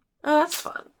Philly. Oh, that's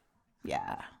fun.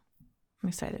 Yeah. I'm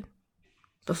excited.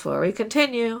 Before we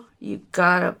continue, you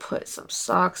gotta put some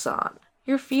socks on.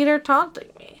 Your feet are taunting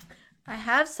me. I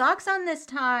have socks on this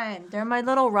time. They're my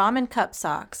little ramen cup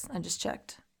socks. I just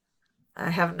checked.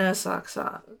 I have no socks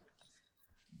on.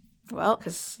 Well,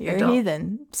 Because you're a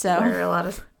heathen, so wear a lot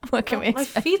of... what can we My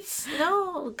expect? feet's...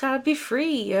 No, gotta be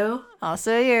free, yo.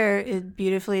 Also, you're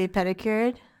beautifully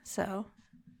pedicured, so...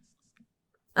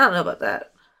 I don't know about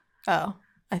that. Oh,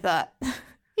 I thought.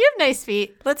 You have nice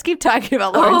feet. Let's keep talking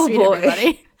about Lauren's feet, boy.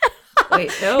 everybody.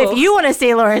 Wait, no. If you want to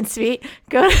see Lauren's feet,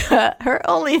 go to her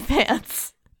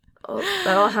OnlyFans. Oh,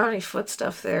 I don't have any foot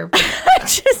stuff there. But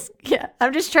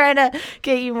I'm just trying to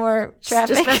get you more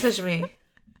traffic. just message me.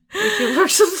 We can work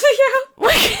something out.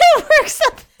 We can work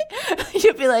something.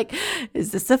 You'd be like,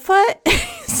 is this a foot?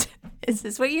 Is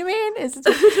this what you mean? Is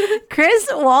this Chris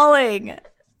Walling?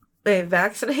 A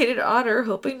vaccinated otter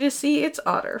hoping to see its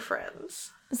otter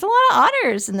friends. There's a lot of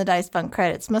otters in the Dice Funk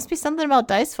credits. Must be something about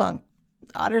Dice Funk.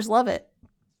 Otters love it.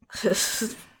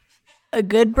 A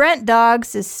good Brent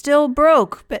Dogs is still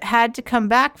broke, but had to come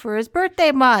back for his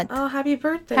birthday month. Oh, happy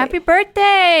birthday. Happy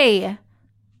birthday!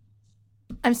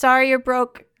 I'm sorry you're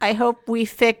broke. I hope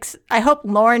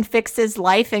Lauren fixes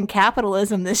life and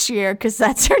capitalism this year, because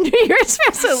that's her New Year's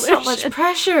resolution. So much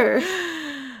pressure.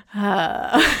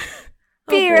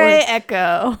 B-Ray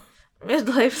Echo.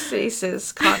 Midlife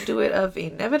stasis, conduit of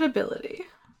inevitability.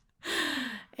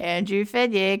 Andrew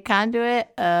Fedye,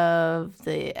 conduit of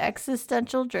the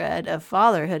existential dread of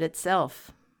fatherhood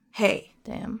itself. Hey.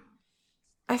 Damn.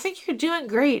 I think you're doing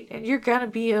great, and you're gonna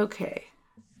be okay.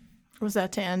 Was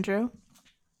that to Andrew?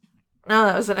 No,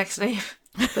 that was the next name.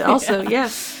 But also,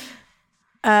 yes.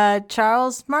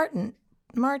 Charles Martinet,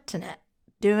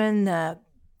 doing the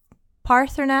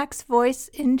Parthenax voice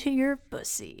into your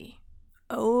pussy.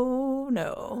 Oh,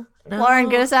 no. Lauren,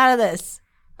 get us out of this.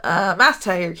 Math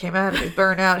Tiger came out of his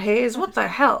burnout haze. What the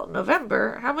hell?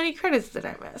 November? How many credits did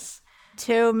I miss?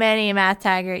 Too many, Math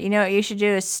Tiger. You know what you should do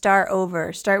is start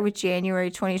over. Start with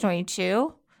January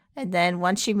 2022, and then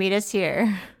once you meet us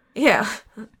here. Yeah.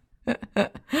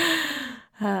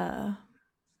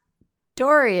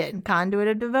 Dorian, conduit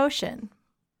of devotion.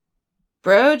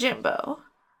 Bro Jimbo.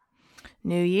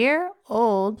 New year,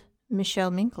 old Michelle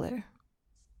Minkler.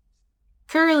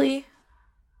 Curly.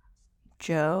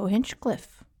 Joe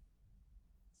Hinchcliffe.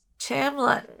 Tim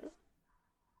Lutton.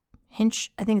 I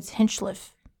think it's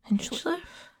Hinchcliffe.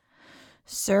 Hinchcliffe?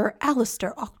 Sir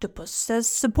Alistair Octopus says,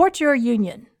 support your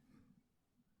union.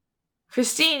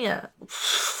 Christina.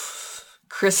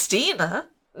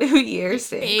 New Year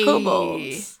saying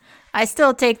kobolds. I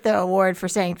still take the award for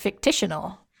saying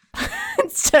fictional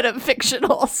instead of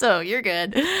fictional, so you're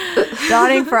good.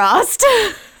 Dawning Frost.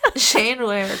 Shane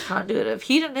Ware, conduit of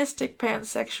hedonistic,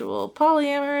 pansexual,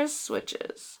 polyamorous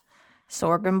switches.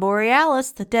 Sorghum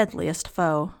Borealis, the deadliest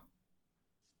foe.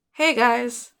 Hey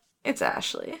guys, it's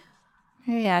Ashley.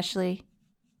 Hey, Ashley.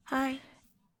 Hi.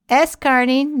 S.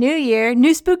 Carney, new year,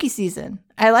 new spooky season.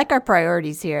 I like our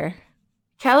priorities here.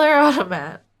 Keller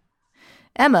Automat.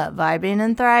 Emma, vibing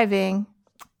and thriving.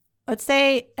 Let's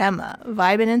say Emma,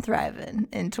 vibing and thriving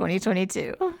in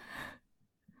 2022.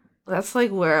 That's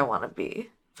like where I want to be.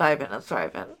 Vibing and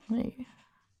thriving.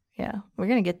 Yeah, we're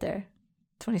going to get there.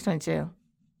 2022.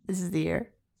 This is the year.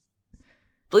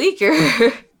 Bleaker.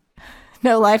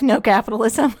 No life, no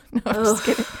capitalism. No, I'm just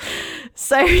kidding.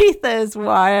 Cyretha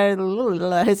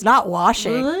is not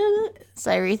washing.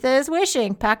 Cyretha is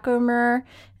wishing Pacomer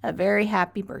a very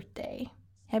happy birthday.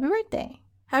 Happy birthday.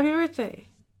 Happy birthday.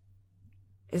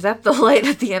 Is that the light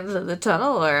at the end of the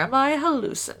tunnel, or am I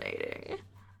hallucinating?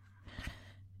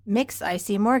 Mix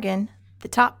I.C. Morgan, the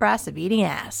top brass of eating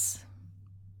ass.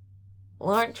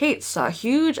 Lauren Cates saw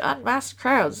huge unmasked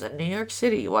crowds in New York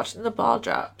City watching the ball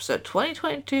drop, so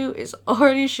 2022 is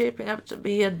already shaping up to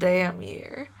be a damn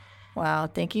year. Wow,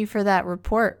 thank you for that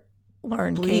report,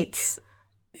 Lauren Bleak. Cates.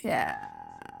 Yeah.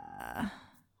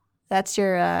 That's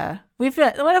your, what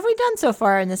have we done so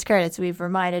far in this credits? We've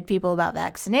reminded people about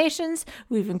vaccinations.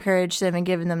 We've encouraged them and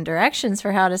given them directions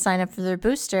for how to sign up for their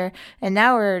booster. And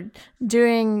now we're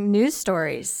doing news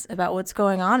stories about what's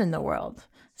going on in the world.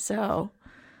 So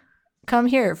come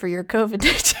here for your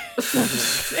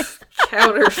COVID-19.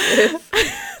 Counterfeit.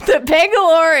 The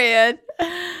Pangolorian.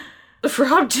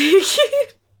 From Tiki.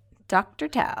 Dr.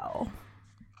 Tao.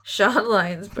 Sean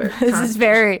Lyonsberg. This is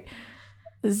very,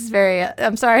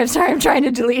 I'm sorry, I'm trying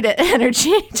to delete it.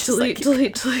 Energy. Delete. Sean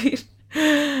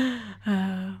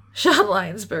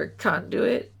Lyonsberg,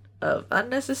 conduit of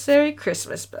unnecessary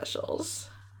Christmas specials.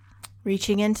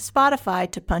 Reaching into Spotify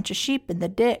to punch a sheep in the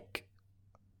dick.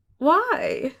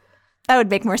 Why? That would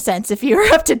make more sense if you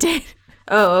were up to date.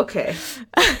 Oh, okay.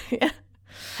 Yeah.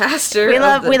 Pastor. We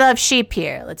love sheep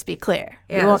here. Let's be clear.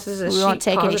 Yeah, we won't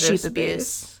take any sheep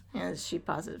abuse. Yeah, it's sheep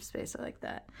positive space. I like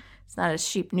that. It's not a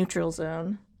sheep neutral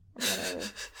zone.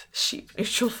 Sheep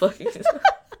neutral fucking.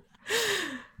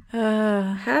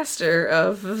 Haster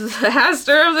of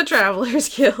the Travelers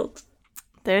Guild.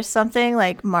 There's something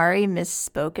like Mari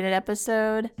misspoke in an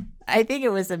episode. I think it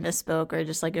was a misspoke or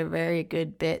just like a very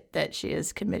good bit that she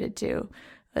is committed to.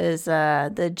 Is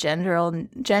the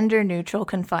gender neutral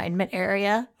confinement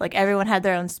area. Like everyone had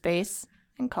their own space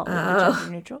and called it gender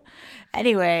neutral.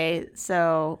 Anyway,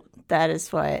 so that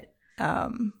is what I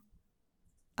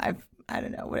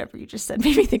don't know, whatever you just said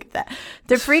made me think of that.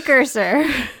 The precursor.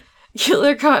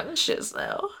 Killer Cotton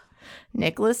Shizno.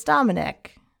 Nicholas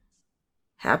Dominic.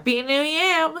 Happy New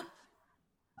Yam.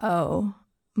 Oh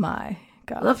my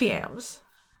God. Love yams.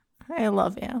 I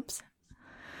love yams.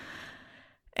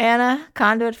 Anna,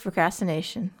 Conduit of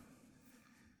Procrastination.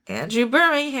 Andrew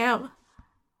Birmingham.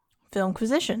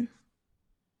 Filmquisition.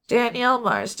 Danielle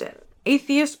Marsden,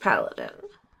 Atheist Paladin.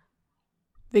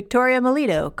 Victoria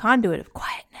Melito, Conduit of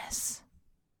Quietness.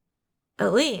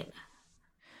 Aline.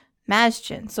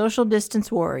 Masjin, Social Distance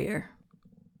Warrior.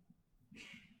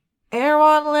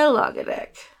 Erwan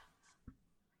Lilogadek.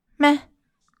 Meh.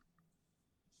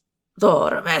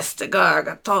 Dorum est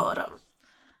gargatorum.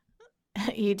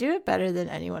 You do it better than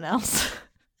anyone else.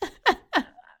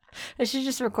 I should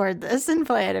just record this and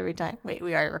play it every time. Wait,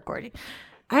 we are recording.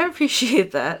 I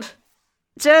appreciate that.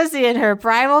 Josie and her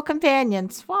primal companion,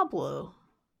 Swablu.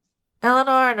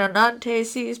 Eleanor Nonante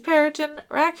sees Periton,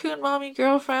 raccoon mommy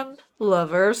girlfriend,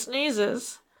 lover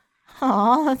sneezes.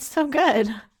 Aw, that's so good.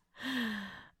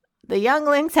 The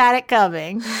younglings had it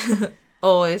coming.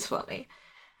 Always funny.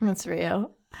 That's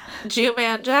real.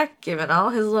 Jew-Man Jack giving all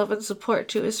his love and support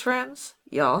to his friends.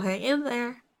 Y'all hang in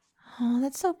there. Oh,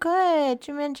 that's so good.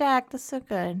 Jim Jack, that's so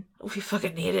good. We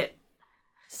fucking need it.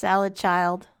 Salad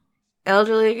Child.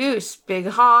 Elderly Goose, big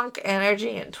honk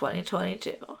energy in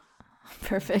 2022.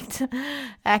 Perfect.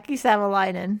 Aki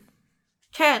Savalainen.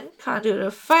 Ken, conduit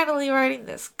of finally writing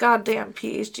this goddamn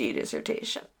PhD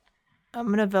dissertation. I'm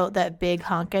going to vote that Big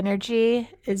Honk Energy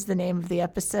is the name of the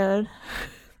episode.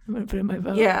 I'm going to put in my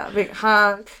vote. Yeah, big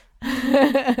honk.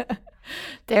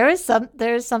 There's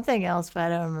something else, but I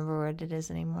don't remember what it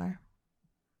is anymore.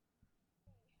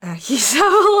 Aki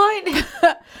Savalainen.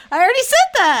 I already said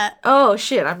that. Oh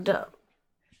shit, I'm dumb.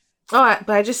 But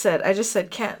I just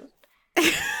said Ken.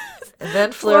 And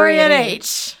then Florian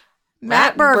H.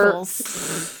 Matt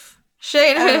Burgles.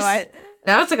 Shane Hus.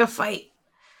 Now it's like a fight.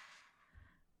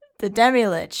 The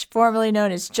Demi-Lich, formerly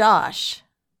known as Josh.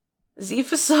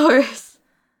 Zephosaurus.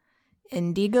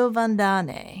 Indigo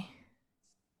Vandane.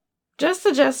 Just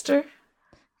the Jester.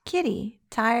 Kitty,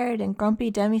 tired and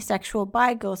grumpy demisexual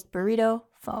bi-ghost burrito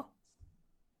foe.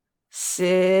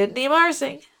 Sydney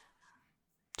Marsing.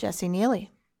 Jesse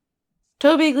Neely.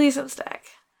 Toby Gleason Stack.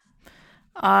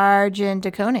 Arjun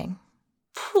DeConing.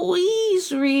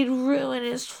 Please read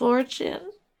Ruinous Fortune.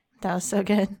 That was so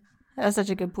good. That was such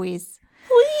a good please.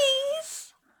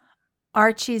 Please.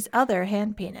 Archie's other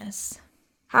hand penis.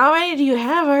 How many do you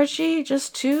have, Archie?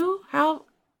 Just 2? How?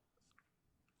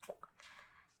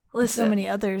 Listen. So many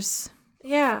others.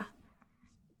 Yeah.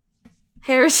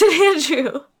 Harrison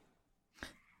Andrew.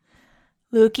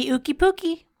 Lukey Ookie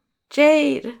Pookie.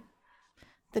 Jade.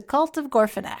 The Cult of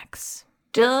Gorfanax.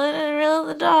 Dylan and Rilla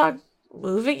the dog.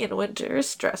 Moving in winter is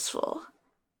stressful.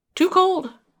 Too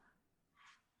cold.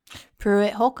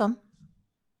 Pruitt Holcomb.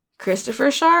 Christopher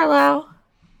Charlow.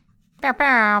 Bow,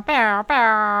 bow, bow,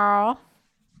 bow.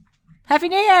 Happy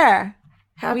New Year!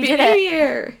 Happy New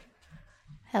Year!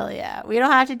 Hell yeah. We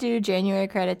don't have to do January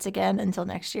credits again until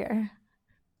next year.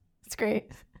 It's great.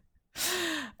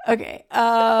 Okay.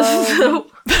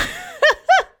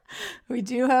 We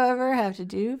do, however, have to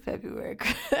do February.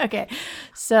 Okay.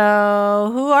 So,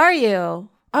 who are you?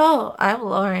 Oh, I'm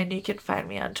Lauren. You can find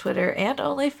me on Twitter and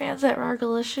OnlyFans at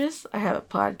Rargalicious. I have a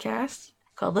podcast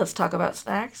called Let's Talk About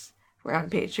Snacks. We're on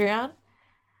Patreon.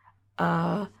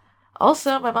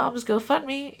 Also, my mom's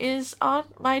GoFundMe is on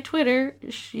my Twitter.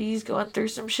 She's going through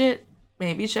some shit.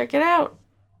 Maybe check it out.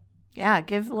 Yeah,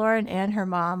 give Lauren and her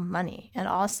mom money. And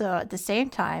also, at the same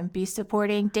time, be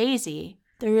supporting Daisy,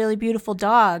 the really beautiful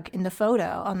dog in the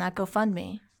photo on that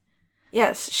GoFundMe.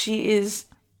 Yes, she is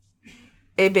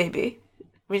a baby.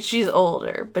 I mean, she's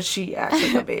older, but she acts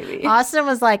like a baby. Austin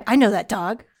was like, I know that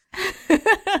dog.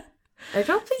 I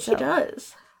don't think he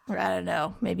does. Or I don't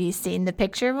know. Maybe he's seen the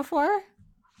picture before?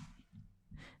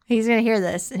 He's going to hear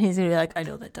this, and he's going to be like, I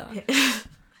know that dog.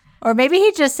 Or maybe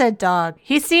he just said dog.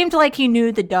 He seemed like he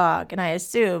knew the dog, and I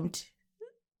assumed,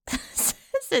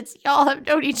 since y'all have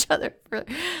known each other for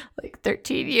like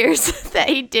 13 years, that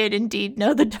he did indeed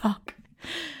know the dog.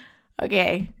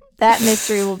 Okay, that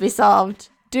mystery will be solved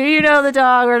Do you know the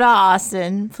dog or not,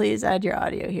 Austin? Please add your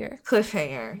audio here.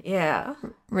 Cliffhanger. Yeah.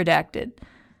 Redacted.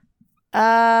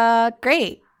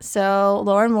 Great. So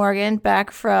Lauren Morgan back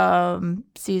from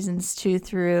seasons 2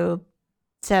 through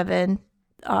 7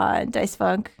 on Dice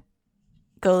Funk.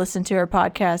 Go listen to her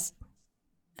podcast.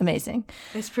 Amazing.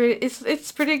 It's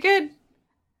pretty good.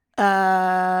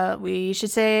 We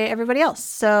should say everybody else.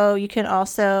 So you can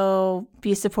also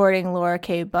be supporting Laura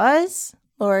K. Buzz.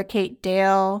 Laura Kate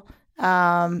Dale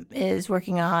is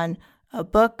working on a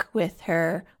book with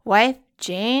her wife,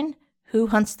 Jane, Who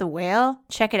Hunts the Whale.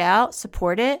 Check it out.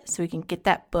 Support it so we can get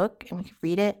that book and we can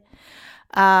read it.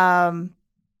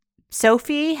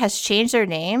 Sophie has changed their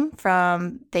name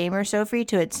from Thamer Sophie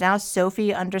to it's now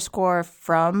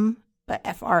Sophie_from, but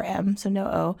FRM, so no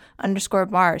O,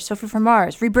 _Mars. Sophie from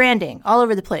Mars. Rebranding all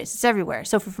over the place. It's everywhere.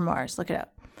 Sophie from Mars. Look it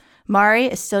up. Mari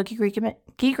is still Geek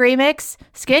Remix.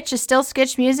 Skitch is still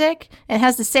Skitch Music and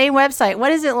has the same website.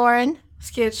 What is it, Lauren?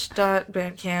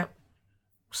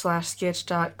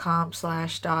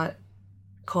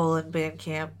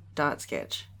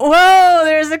 skitch.bandcamp/.com/.:bandcamp.sketch. Whoa,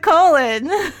 there's a colon.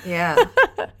 Yeah.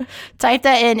 Type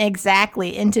that in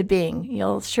exactly into Bing.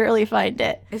 You'll surely find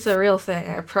it. It's a real thing,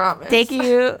 I promise. Thank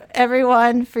you,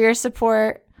 everyone, for your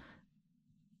support.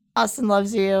 Austin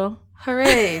loves you.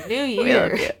 Hooray, New We love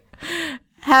Year. you.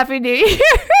 Happy New Year.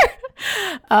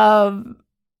 And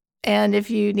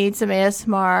if you need some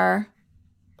ASMR,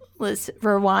 let's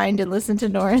rewind and listen to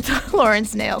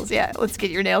Lauren's nails. Yeah, let's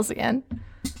get your nails again.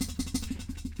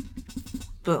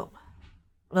 Boom.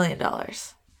 $1 million.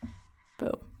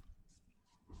 Boom.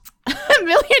 $1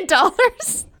 million?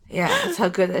 Yeah, that's how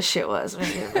good that shit was.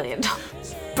 Making $1 million.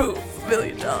 Boom. $1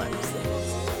 million.